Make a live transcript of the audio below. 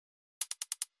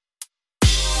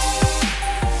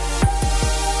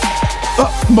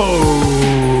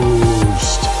utmost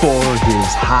for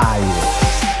his highest.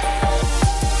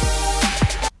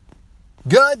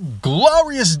 Good,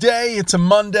 glorious day. It's a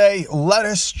Monday. Let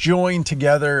us join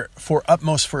together for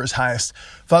utmost for his highest.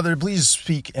 Father, please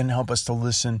speak and help us to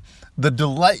listen. The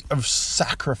delight of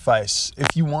sacrifice.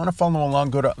 If you want to follow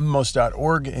along, go to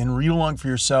utmost.org and read along for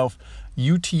yourself,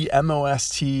 utmost.org.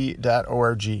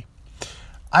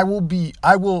 I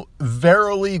will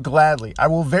very gladly,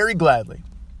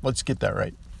 let's get that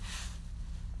right.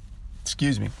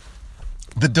 Excuse me.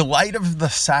 The delight of the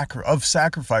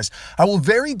sacrifice. I will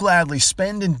very gladly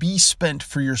spend and be spent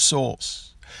for your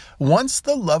souls. Once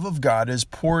the love of God is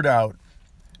poured out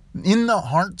in the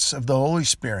hearts of the Holy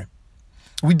Spirit,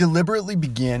 we deliberately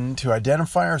begin to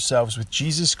identify ourselves with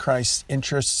Jesus Christ's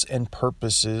interests and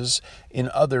purposes in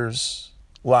others'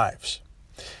 lives.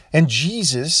 And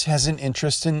Jesus has an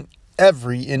interest in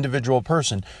every individual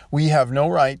person. We have no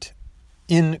right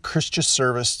in Christian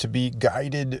service to be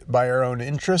guided by our own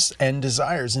interests and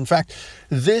desires. In fact,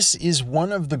 this is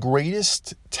one of the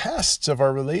greatest tests of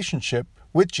our relationship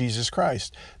with Jesus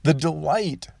Christ. The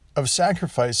delight of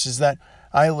sacrifice is that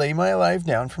I lay my life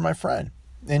down for my friend.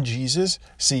 And Jesus,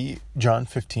 see John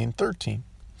 15:13.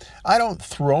 I don't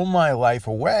throw my life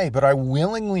away, but I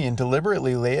willingly and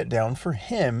deliberately lay it down for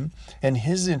him and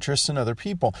his interests in other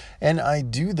people. And I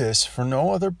do this for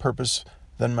no other purpose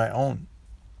than my own.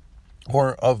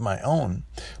 Or of my own.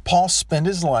 Paul spent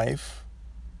his life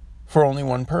for only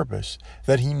one purpose,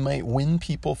 that he might win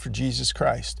people for Jesus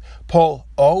Christ. Paul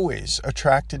always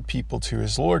attracted people to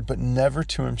his Lord, but never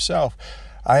to himself.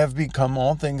 I have become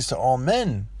all things to all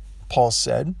men, Paul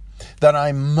said, that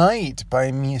I might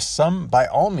by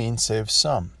all means save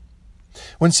some.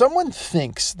 When someone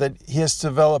thinks that he has to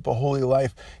develop a holy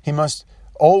life, he must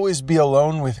always be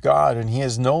alone with God, and he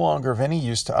is no longer of any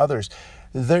use to others.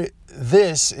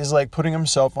 This is like putting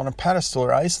himself on a pedestal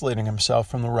or isolating himself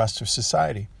from the rest of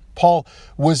society. Paul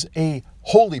was a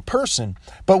holy person,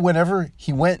 but whenever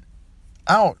he went,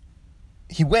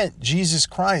 Jesus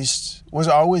Christ was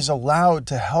always allowed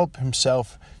to help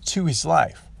himself to his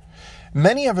life.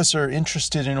 Many of us are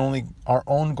interested in only our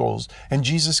own goals, and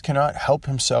Jesus cannot help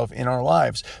himself in our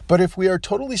lives. But if we are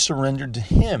totally surrendered to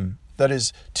him, that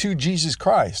is, to Jesus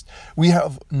Christ, we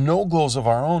have no goals of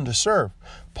our own to serve.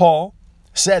 Paul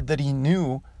said that he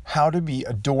knew how to be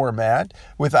a doormat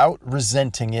without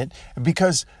resenting it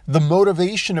because the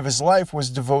motivation of his life was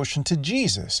devotion to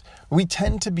Jesus. We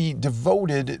tend to be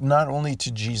devoted not only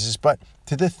to Jesus, but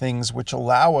to the things which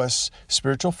allow us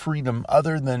spiritual freedom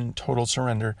other than total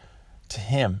surrender to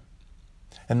him.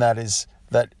 And that is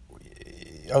that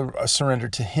a surrender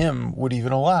to him would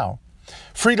even allow.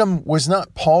 Freedom was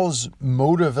not Paul's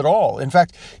motive at all. In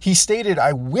fact, he stated,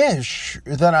 I wish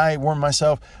that I were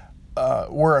myself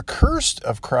were accursed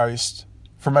of Christ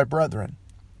for my brethren.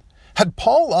 Had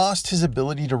Paul lost his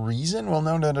ability to reason? Well,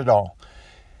 no, not at all.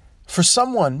 For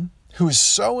someone who is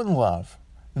so in love,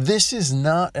 this is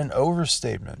not an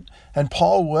overstatement. And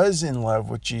Paul was in love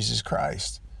with Jesus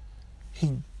Christ.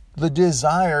 The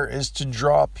desire is to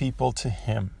draw people to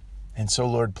him. And so,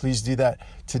 Lord, please do that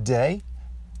today.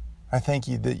 I thank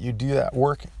you that you do that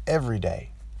work every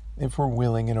day if we're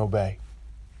willing and obey.